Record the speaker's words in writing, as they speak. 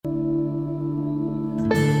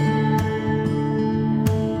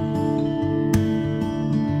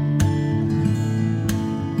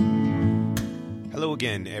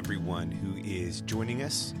again, everyone who is joining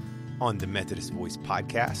us on the Methodist Voice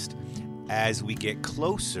podcast as we get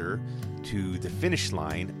closer to the finish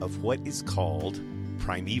line of what is called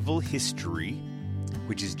Primeval history,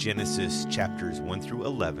 which is Genesis chapters 1 through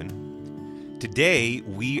 11. Today,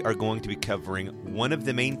 we are going to be covering one of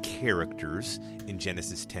the main characters in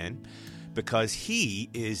Genesis 10 because he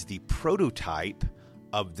is the prototype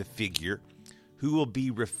of the figure who will be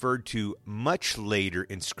referred to much later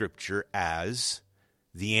in Scripture as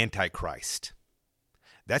the Antichrist.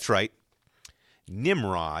 That's right.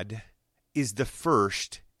 Nimrod is the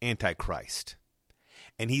first Antichrist,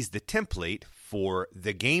 and he's the template for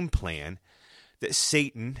the game plan that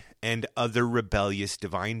Satan and other rebellious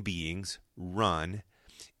divine beings run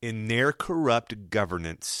in their corrupt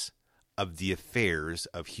governance of the affairs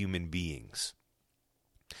of human beings.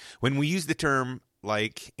 When we use the term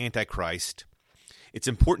like Antichrist, it's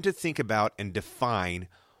important to think about and define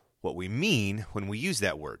what we mean when we use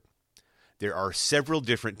that word. There are several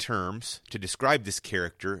different terms to describe this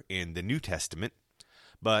character in the New Testament,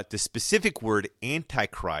 but the specific word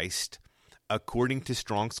Antichrist, according to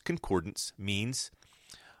Strong's Concordance, means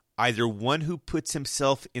either one who puts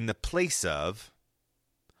himself in the place of,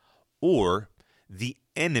 or the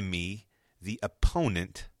enemy, the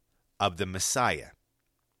opponent of the Messiah.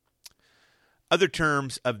 Other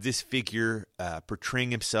terms of this figure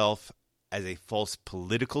portraying himself as a false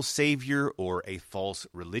political savior or a false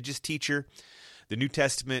religious teacher. The New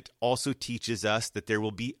Testament also teaches us that there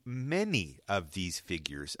will be many of these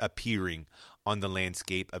figures appearing on the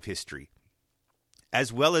landscape of history,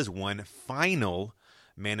 as well as one final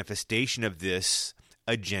manifestation of this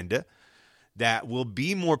agenda that will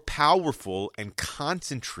be more powerful and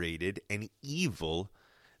concentrated and evil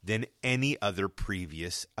than any other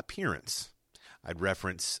previous appearance. I'd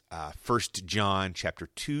reference 1 John chapter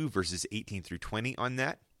 2, verses 18 through 20 on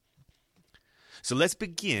that. So let's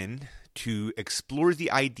begin to explore the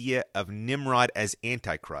idea of Nimrod as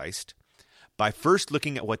Antichrist by first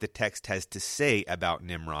looking at what the text has to say about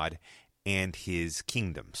Nimrod and his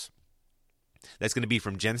kingdoms. That's going to be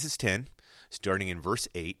from Genesis 10, starting in verse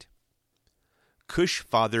 8. Cush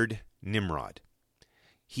fathered Nimrod.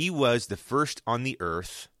 He was the first on the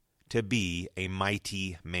earth to be a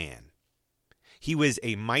mighty man. He was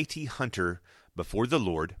a mighty hunter before the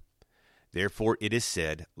Lord. Therefore it is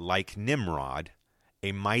said, like Nimrod,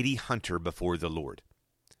 a mighty hunter before the Lord.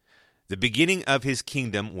 The beginning of his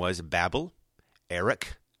kingdom was Babel,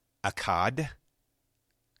 Erech, Akkad,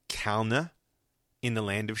 Calneh, in the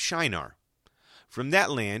land of Shinar. From that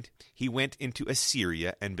land he went into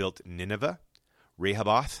Assyria and built Nineveh,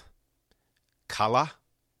 Rehoboth, Calah,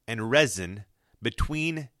 and Rezin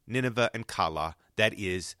between Nineveh and Calah, that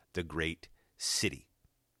is the great city.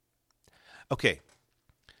 Okay,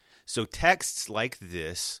 so texts like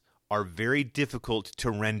this are very difficult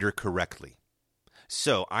to render correctly.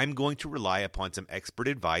 So I'm going to rely upon some expert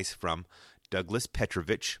advice from Douglas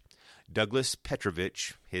Petrovich. Douglas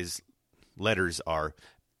Petrovich, his letters are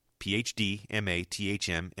PhD, MA,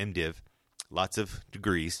 THM, MDiv, lots of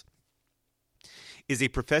degrees, is a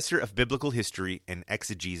professor of biblical history and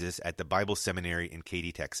exegesis at the Bible Seminary in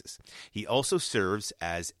Katy, Texas. He also serves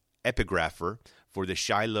as epigrapher for the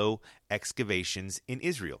Shiloh excavations in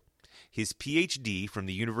Israel. His PhD from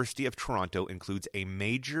the University of Toronto includes a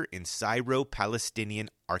major in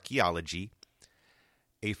Syro-Palestinian archaeology,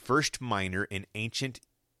 a first minor in ancient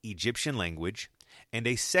Egyptian language, and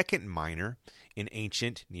a second minor in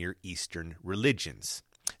ancient Near Eastern religions.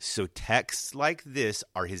 So texts like this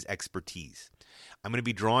are his expertise. I'm going to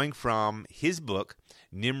be drawing from his book,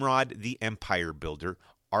 Nimrod the Empire Builder,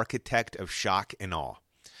 Architect of Shock and Awe.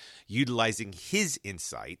 Utilizing his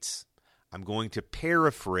insights, I'm going to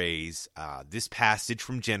paraphrase this passage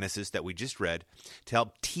from Genesis that we just read to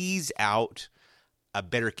help tease out a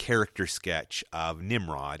better character sketch of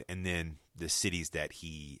Nimrod and then the cities that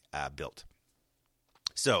he built.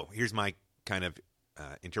 So here's my kind of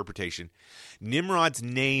interpretation. Nimrod's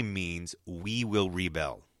name means we will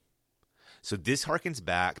rebel. So this harkens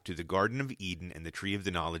back to the Garden of Eden and the tree of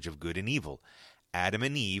the knowledge of good and evil. Adam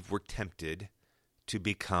and Eve were tempted to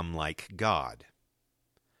become like God.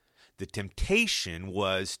 The temptation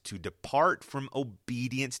was to depart from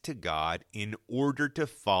obedience to God in order to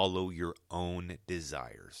follow your own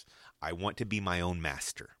desires. I want to be my own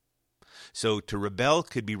master. So to rebel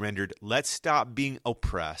could be rendered, let's stop being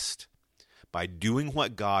oppressed by doing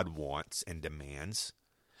what God wants and demands.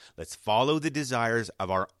 Let's follow the desires of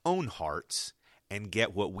our own hearts and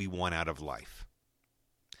get what we want out of life.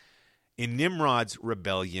 In Nimrod's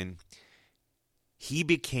rebellion, he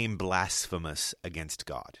became blasphemous against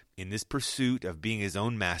God. In this pursuit of being his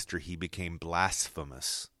own master, he became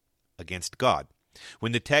blasphemous against God.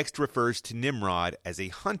 When the text refers to Nimrod as a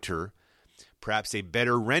hunter, perhaps a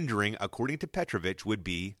better rendering, according to Petrovich, would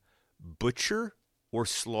be butcher or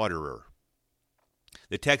slaughterer.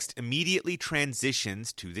 The text immediately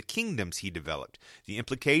transitions to the kingdoms he developed, the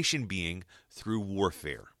implication being through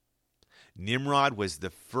warfare. Nimrod was the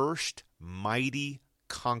first mighty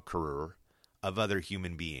conqueror of other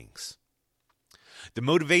human beings. The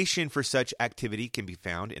motivation for such activity can be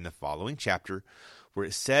found in the following chapter, where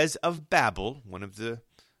it says of Babel, one of the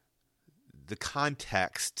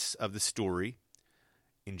contexts of the story,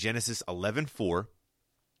 in Genesis 11:4,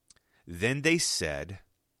 "Then they said,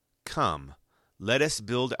 'Come, let us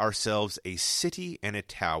build ourselves a city and a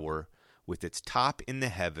tower with its top in the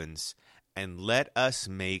heavens, and let us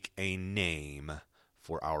make a name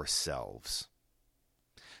for ourselves.'"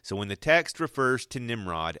 So when the text refers to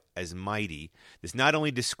Nimrod as mighty, this not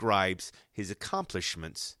only describes his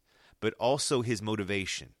accomplishments, but also his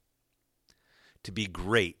motivation. To be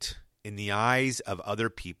great in the eyes of other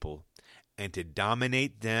people and to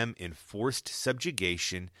dominate them in forced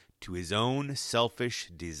subjugation to his own selfish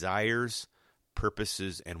desires,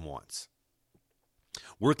 purposes, and wants.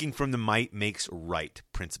 Working from the might makes right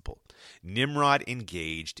principle. Nimrod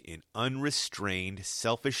engaged in unrestrained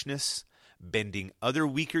selfishness, bending other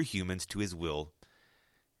weaker humans to his will.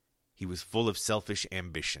 He was full of selfish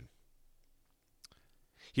ambition.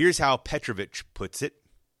 Here's how Petrovich puts it.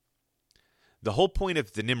 The whole point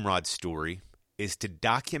of the Nimrod story is to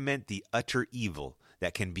document the utter evil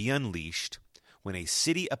that can be unleashed when a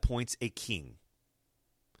city appoints a king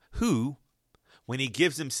who, when he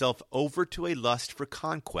gives himself over to a lust for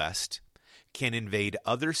conquest, can invade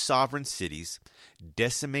other sovereign cities,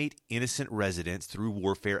 decimate innocent residents through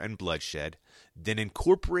warfare and bloodshed, then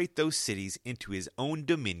incorporate those cities into his own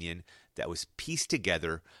dominion that was pieced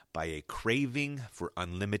together by a craving for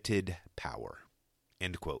unlimited power.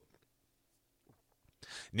 End quote.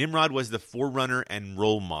 Nimrod was the forerunner and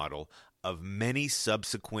role model of many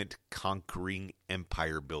subsequent conquering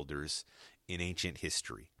empire builders in ancient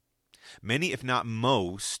history. Many, if not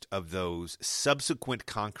most, of those subsequent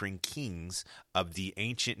conquering kings of the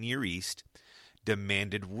ancient Near East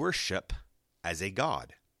demanded worship as a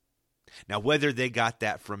god. Now, whether they got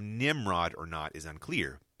that from Nimrod or not is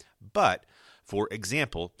unclear. But, for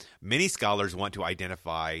example, many scholars want to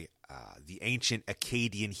identify the ancient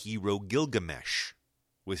Akkadian hero Gilgamesh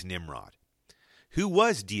with Nimrod, who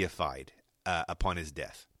was deified upon his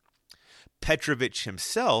death. Petrovich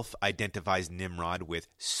himself identifies Nimrod with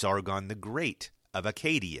Sargon the Great of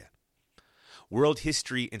Akkadia. World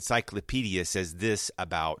History Encyclopedia says this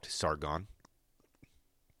about Sargon.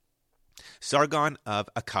 Sargon of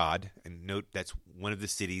Akkad, and note that's one of the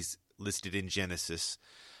cities listed in Genesis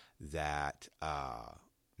that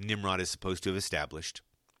Nimrod is supposed to have established.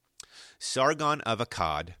 Sargon of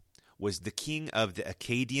Akkad was the king of the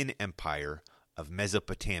Akkadian Empire of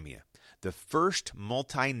Mesopotamia, the first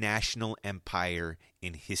multinational empire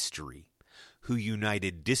in history, who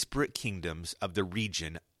united disparate kingdoms of the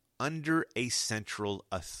region under a central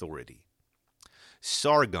authority.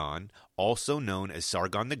 Sargon, also known as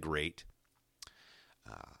Sargon the Great,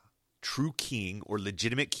 true king or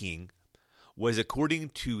legitimate king, was, according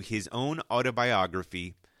to his own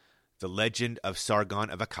autobiography, The Legend of Sargon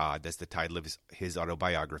of Akkad, that's the title of his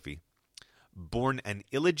autobiography, born an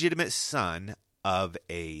illegitimate son of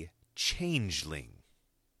a changeling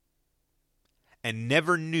and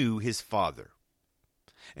never knew his father.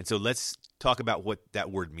 And so let's talk about what that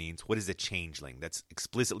word means. What is a changeling? That's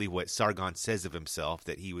explicitly what Sargon says of himself,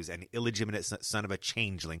 that he was an illegitimate son of a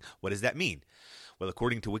changeling. What does that mean? Well,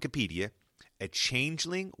 according to Wikipedia, a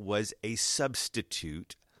changeling was a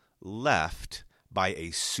substitute left by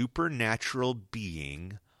a supernatural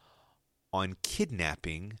being on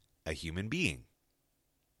kidnapping a human being.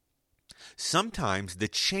 Sometimes the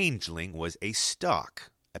changeling was a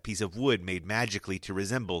stock, a piece of wood made magically to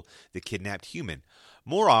resemble the kidnapped human.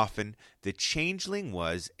 More often, the changeling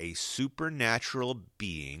was a supernatural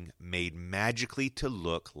being made magically to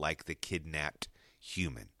look like the kidnapped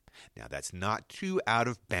human. Now, that's not too out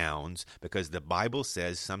of bounds, because the Bible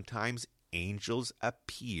says sometimes angels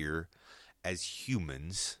appear as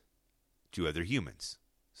humans to other humans.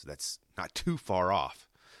 So that's not too far off.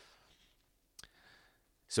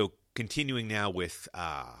 So continuing now with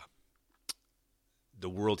the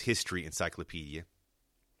World History Encyclopedia.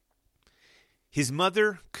 His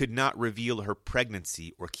mother could not reveal her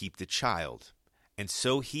pregnancy or keep the child, and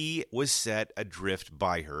so he was set adrift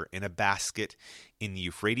by her in a basket in the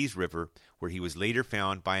Euphrates River, where he was later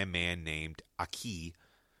found by a man named Aki,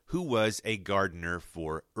 who was a gardener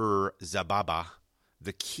for Zababa,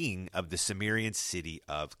 the king of the Sumerian city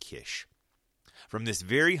of Kish. From this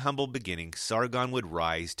very humble beginning, Sargon would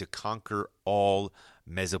rise to conquer all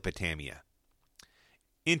Mesopotamia.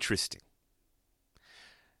 Interesting.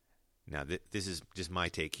 Now, this is just my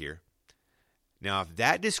take here. Now, if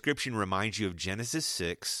that description reminds you of Genesis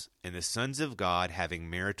 6 and the sons of God having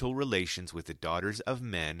marital relations with the daughters of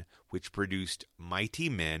men, which produced mighty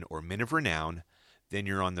men or men of renown, then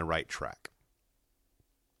you're on the right track.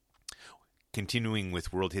 Continuing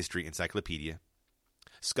with World History Encyclopedia,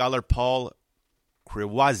 scholar Paul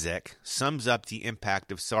Krywazek sums up the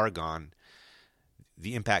impact Sargon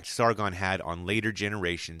had on later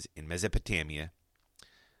generations in Mesopotamia.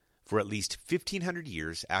 For at least 1,500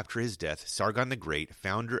 years after his death, Sargon the Great,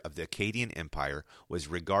 founder of the Akkadian Empire, was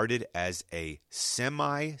regarded as a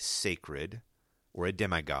semi-sacred, or a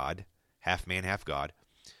demigod, half man, half god,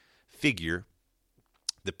 figure,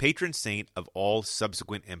 the patron saint of all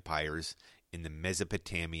subsequent empires in the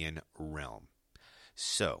Mesopotamian realm.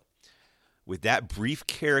 So, with that brief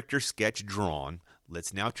character sketch drawn,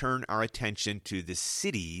 let's now turn our attention to the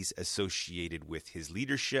cities associated with his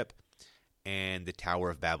leadership and the Tower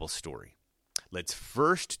of Babel story. Let's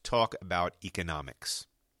first talk about economics.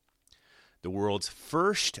 The world's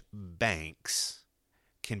first banks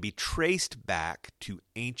can be traced back to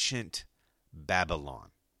ancient Babylon.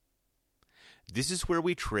 This is where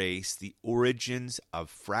we trace the origins of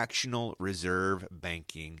fractional reserve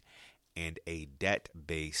banking and a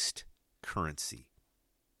debt-based currency,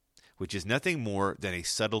 which is nothing more than a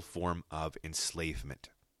subtle form of enslavement.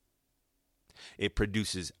 It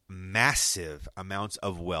produces massive amounts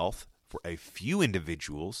of wealth for a few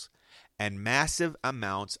individuals and massive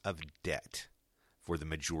amounts of debt for the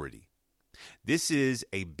majority. This is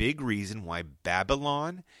a big reason why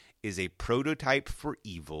Babylon is a prototype for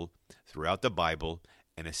evil throughout the Bible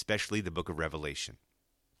and especially the book of Revelation.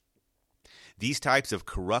 These types of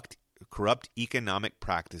corrupt economic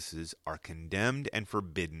practices are condemned and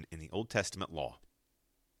forbidden in the Old Testament law.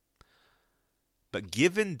 But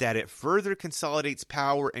given that it further consolidates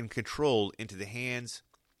power and control into the hands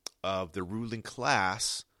of the ruling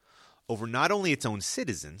class over not only its own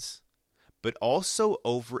citizens, but also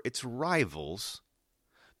over its rivals,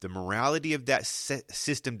 the morality of that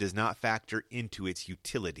system does not factor into its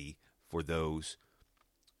utility for those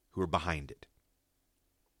who are behind it.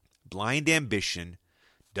 Blind ambition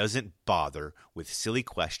doesn't bother with silly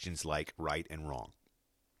questions like right and wrong.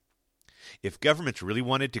 If governments really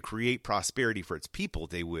wanted to create prosperity for its people,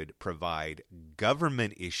 they would provide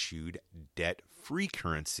government-issued debt-free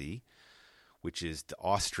currency, which is the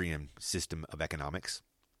Austrian system of economics.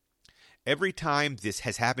 Every time this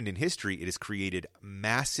has happened in history, it has created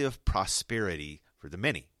massive prosperity for the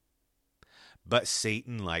many. But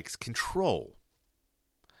Satan likes control.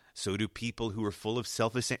 So do people who are full of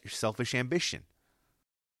selfish ambition.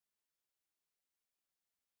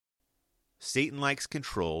 Satan likes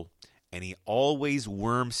control, and he always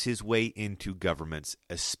worms his way into governments,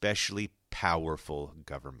 especially powerful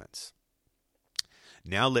governments.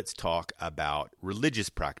 Now let's talk about religious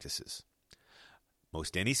practices.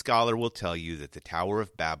 Most any scholar will tell you that the Tower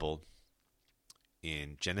of Babel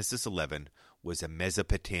in Genesis 11 was a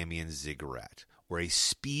Mesopotamian ziggurat, or a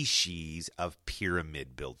species of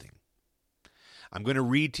pyramid building. I'm going to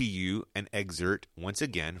read to you an excerpt once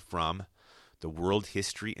again from the World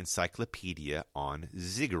History Encyclopedia on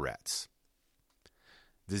ziggurats.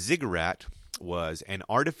 The ziggurat was an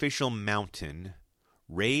artificial mountain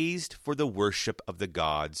raised for the worship of the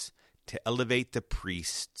gods to elevate the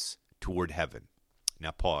priests toward heaven.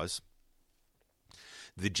 Now pause.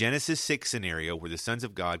 The Genesis 6 scenario where the sons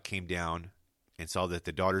of God came down and saw that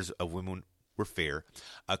the daughters of women were fair,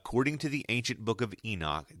 according to the ancient book of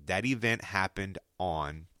Enoch, that event happened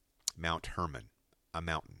on Mount Hermon, a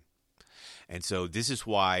mountain. And so this is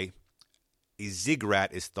why a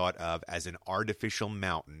ziggurat is thought of as an artificial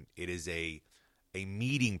mountain. It is a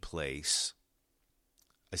meeting place,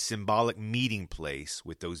 a symbolic meeting place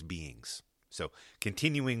with those beings. So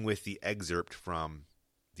continuing with the excerpt from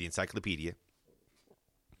the encyclopedia,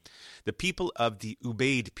 the people of the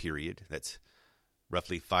Ubaid period, that's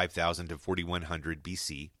roughly 5,000 to 4,100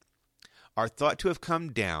 BC, are thought to have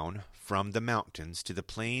come down from the mountains to the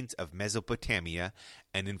plains of Mesopotamia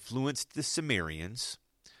and influenced the Sumerians,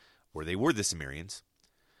 or they were the Sumerians,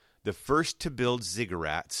 the first to build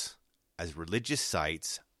ziggurats as religious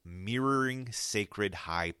sites mirroring sacred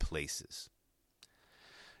high places.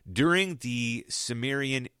 During the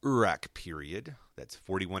Sumerian Uruk period, that's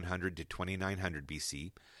 4,100 to 2,900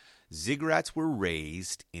 BC, ziggurats were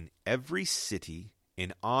raised in every city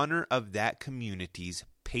in honor of that community's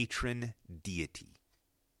patron deity.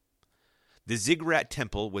 The ziggurat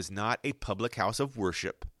temple was not a public house of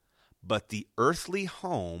worship, but the earthly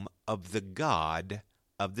home of the god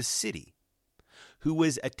of the city, who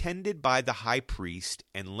was attended by the high priest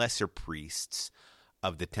and lesser priests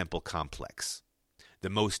of the temple complex. The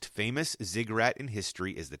most famous ziggurat in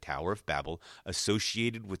history is the Tower of Babel,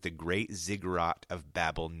 associated with the great ziggurat of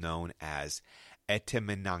Babel known as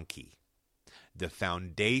Etemenanki, the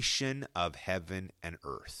foundation of heaven and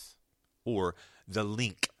earth, or the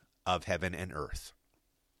link of heaven and earth.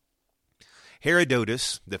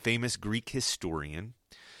 Herodotus, the famous Greek historian,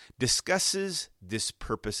 discusses this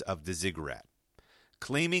purpose of the ziggurat,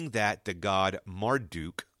 claiming that the god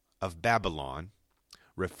Marduk of Babylon,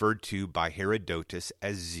 referred to by Herodotus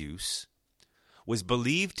as Zeus, was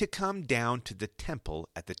believed to come down to the temple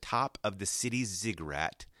at the top of the city's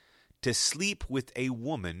ziggurat to sleep with a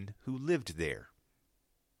woman who lived there.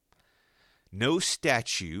 No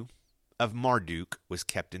statue of Marduk was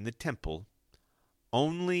kept in the temple,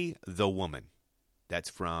 only the woman. That's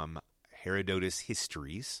from Herodotus'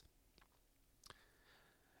 Histories.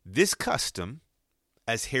 This custom,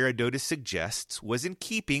 as Herodotus suggests, was in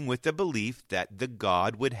keeping with the belief that the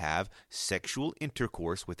god would have sexual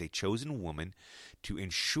intercourse with a chosen woman to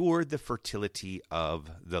ensure the fertility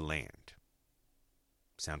of the land.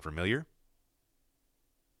 Sound familiar?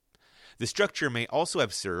 The structure may also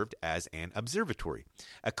have served as an observatory,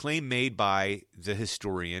 a claim made by the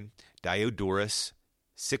historian Diodorus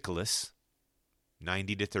Siculus,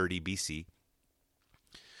 90 to 30 BC,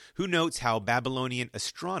 who notes how Babylonian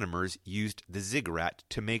astronomers used the ziggurat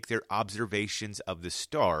to make their observations of the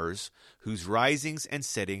stars, whose risings and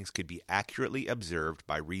settings could be accurately observed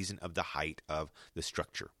by reason of the height of the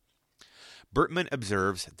structure. Bertman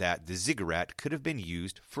observes that the ziggurat could have been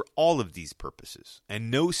used for all of these purposes,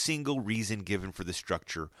 and no single reason given for the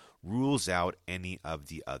structure rules out any of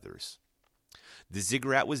the others. The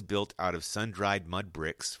ziggurat was built out of sun-dried mud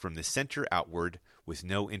bricks from the center outward with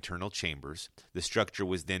no internal chambers. The structure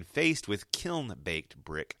was then faced with kiln-baked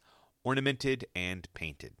brick, ornamented and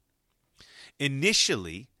painted.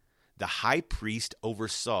 Initially, the high priest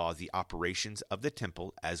oversaw the operations of the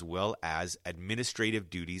temple as well as administrative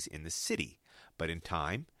duties in the city. But in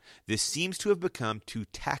time, this seems to have become too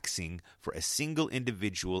taxing for a single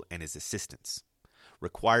individual and his assistants,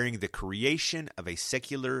 requiring the creation of a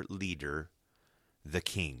secular leader, the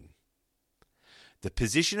king. The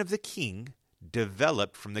position of the king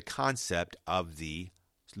developed from the concept of the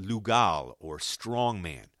lugal, or strong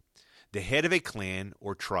man, the head of a clan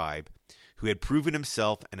or tribe who had proven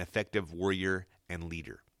himself an effective warrior and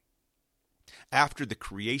leader. After the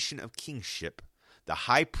creation of kingship, the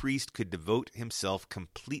high priest could devote himself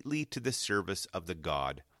completely to the service of the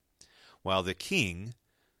god, while the king,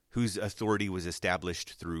 whose authority was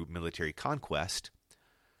established through military conquest,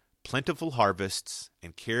 plentiful harvests,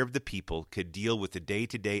 and care of the people, could deal with the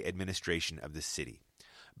day-to-day administration of the city.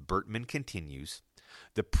 Bertman continues,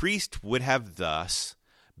 the priest would have thus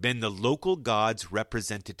been the local god's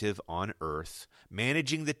representative on earth,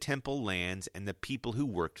 managing the temple lands and the people who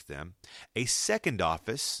worked them. A second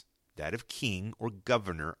office, that of king or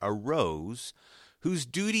governor, arose, whose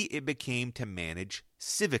duty it became to manage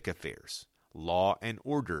civic affairs, law and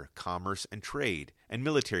order, commerce and trade, and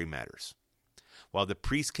military matters, while the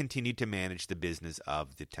priest continued to manage the business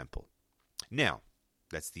of the temple. Now,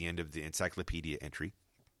 that's the end of the encyclopedia entry.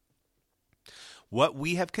 What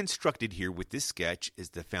we have constructed here with this sketch is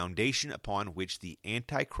the foundation upon which the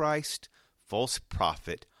Antichrist, false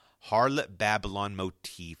prophet, harlot Babylon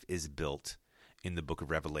motif is built in the book of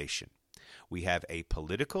Revelation. We have a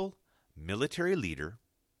political, military leader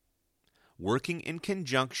working in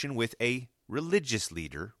conjunction with a religious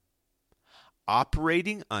leader,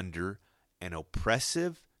 operating under an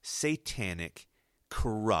oppressive, satanic,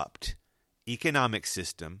 corrupt economic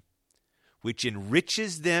system which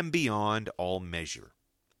enriches them beyond all measure.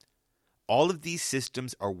 All of these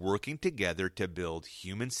systems are working together to build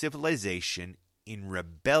human civilization in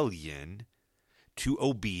rebellion to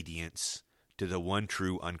obedience to the one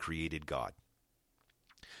true uncreated God.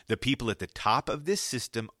 The people at the top of this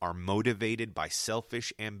system are motivated by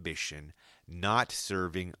selfish ambition, not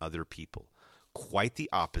serving other people. Quite the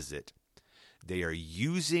opposite. They are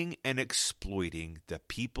using and exploiting the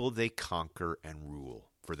people they conquer and rule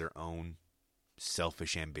for their own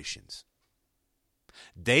selfish ambitions.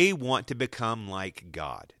 They want to become like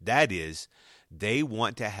God. That is, they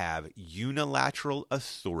want to have unilateral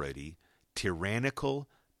authority, tyrannical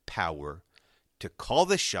power, to call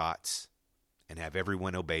the shots and have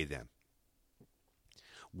everyone obey them.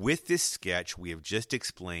 With this sketch, we have just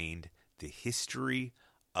explained the history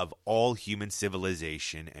of all human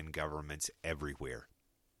civilization and governments everywhere.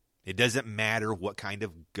 It doesn't matter what kind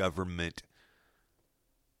of government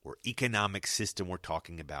or economic system we're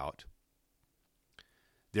talking about.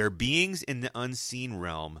 There are beings in the unseen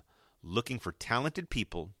realm looking for talented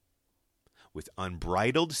people with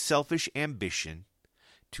unbridled selfish ambition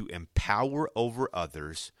to empower over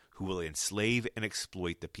others who will enslave and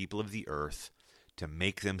exploit the people of the earth to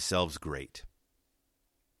make themselves great.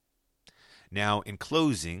 Now, in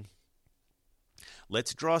closing,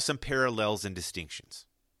 let's draw some parallels and distinctions.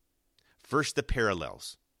 First, the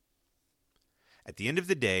parallels. At the end of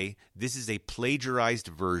the day, this is a plagiarized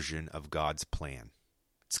version of God's plan.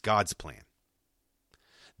 It's God's plan.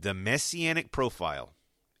 The messianic profile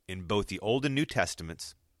in both the Old and New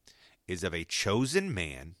Testaments is of a chosen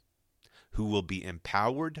man who will be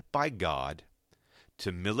empowered by God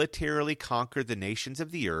to militarily conquer the nations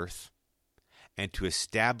of the earth and to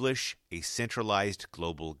establish a centralized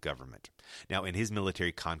global government. Now, in his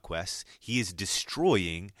military conquests, he is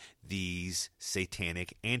destroying these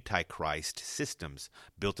satanic Antichrist systems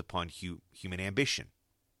built upon human ambition.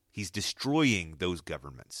 He's destroying those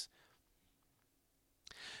governments.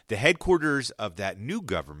 The headquarters of that new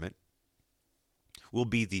government will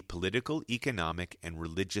be the political, economic, and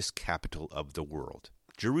religious capital of the world,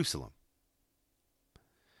 Jerusalem.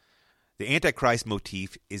 The Antichrist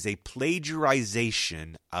motif is a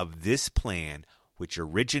plagiarization of this plan which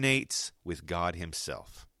originates with God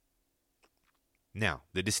himself. Now,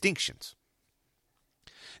 the distinctions.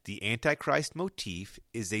 The Antichrist motif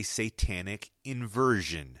is a satanic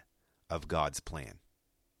inversion of God's plan.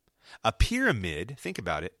 A pyramid, think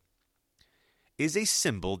about it, is a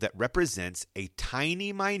symbol that represents a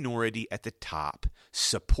tiny minority at the top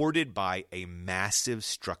supported by a massive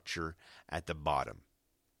structure at the bottom.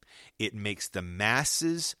 It makes the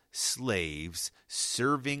masses slaves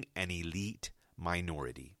serving an elite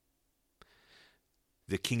minority.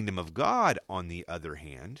 The kingdom of God, on the other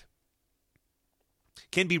hand,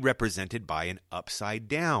 can be represented by an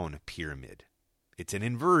upside-down pyramid. It's an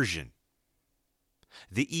inversion.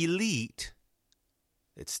 The elite,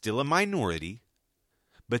 it's still a minority,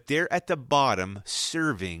 but they're at the bottom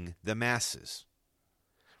serving the masses.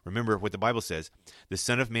 Remember what the Bible says, the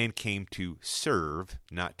Son of Man came to serve,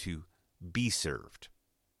 not to be served.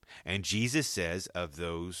 And Jesus says of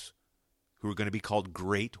those who are going to be called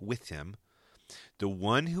great with him, the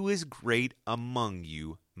one who is great among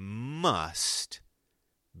you must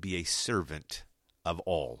be a servant of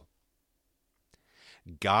all.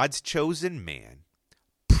 God's chosen man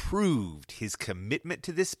proved his commitment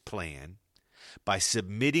to this plan by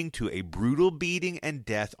submitting to a brutal beating and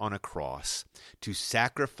death on a cross to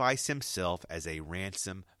sacrifice himself as a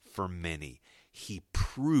ransom for many. He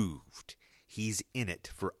proved he's in it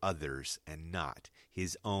for others and not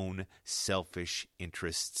his own selfish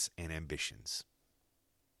interests and ambitions.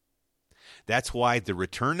 That's why the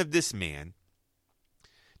return of this man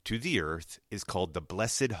to the earth is called the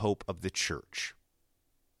blessed hope of the church.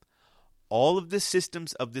 All of the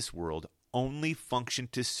systems of this world only function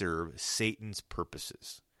to serve Satan's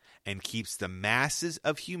purposes and keeps the masses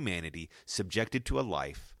of humanity subjected to a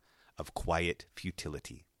life of quiet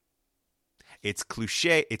futility. It's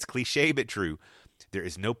cliche but true. There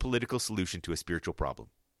is no political solution to a spiritual problem.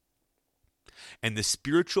 And the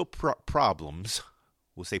spiritual problems,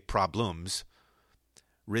 we'll say problems,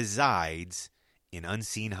 resides in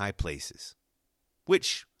unseen high places,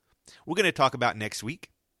 which we're going to talk about next week.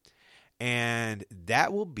 And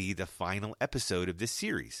that will be the final episode of this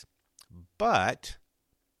series. But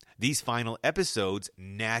these final episodes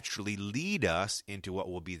naturally lead us into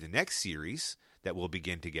what will be the next series that we'll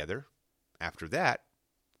begin together after that,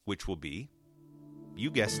 which will be,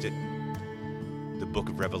 you guessed it, the book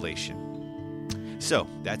of Revelation. So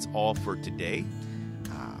that's all for today.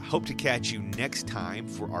 Hope to catch you next time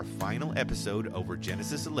for our final episode over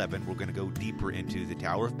Genesis 11. We're going to go deeper into the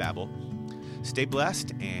Tower of Babel. Stay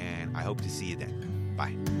blessed, and I hope to see you then.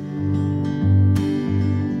 Bye.